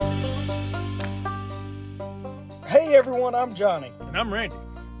Hey everyone, I'm Johnny. And I'm Randy.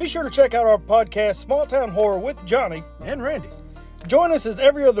 Be sure to check out our podcast, Small Town Horror with Johnny And Randy. Join us as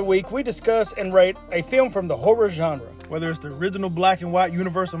every other week we discuss and rate a film from the horror genre. Whether it's the original black and white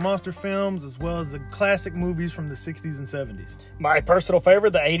Universal monster films, as well as the classic movies from the 60s and 70s. My personal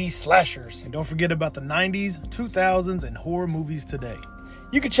favorite, the 80s slashers. And don't forget about the 90s, 2000s, and horror movies today.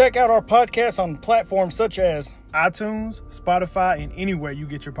 You can check out our podcast on platforms such as iTunes, Spotify, and anywhere you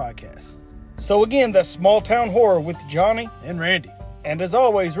get your podcasts. So again, that's Small Town Horror with Johnny And Randy. And as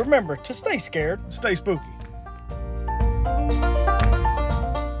always, remember to stay scared. Stay spooky.